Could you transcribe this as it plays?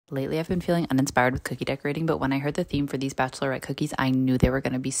Lately, I've been feeling uninspired with cookie decorating, but when I heard the theme for these bachelorette cookies, I knew they were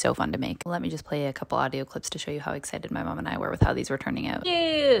going to be so fun to make. Let me just play a couple audio clips to show you how excited my mom and I were with how these were turning out.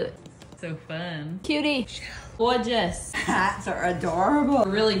 Cute! So fun. Cutie! Gorgeous! Cats are adorable. We're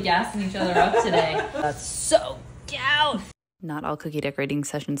really gassing each other up today. That's so cute! Not all cookie decorating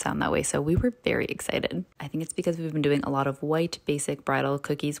sessions sound that way, so we were very excited. I think it's because we've been doing a lot of white, basic bridal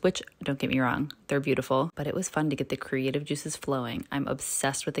cookies, which, don't get me wrong, they're beautiful, but it was fun to get the creative juices flowing. I'm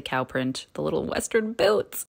obsessed with the cow print, the little Western boots.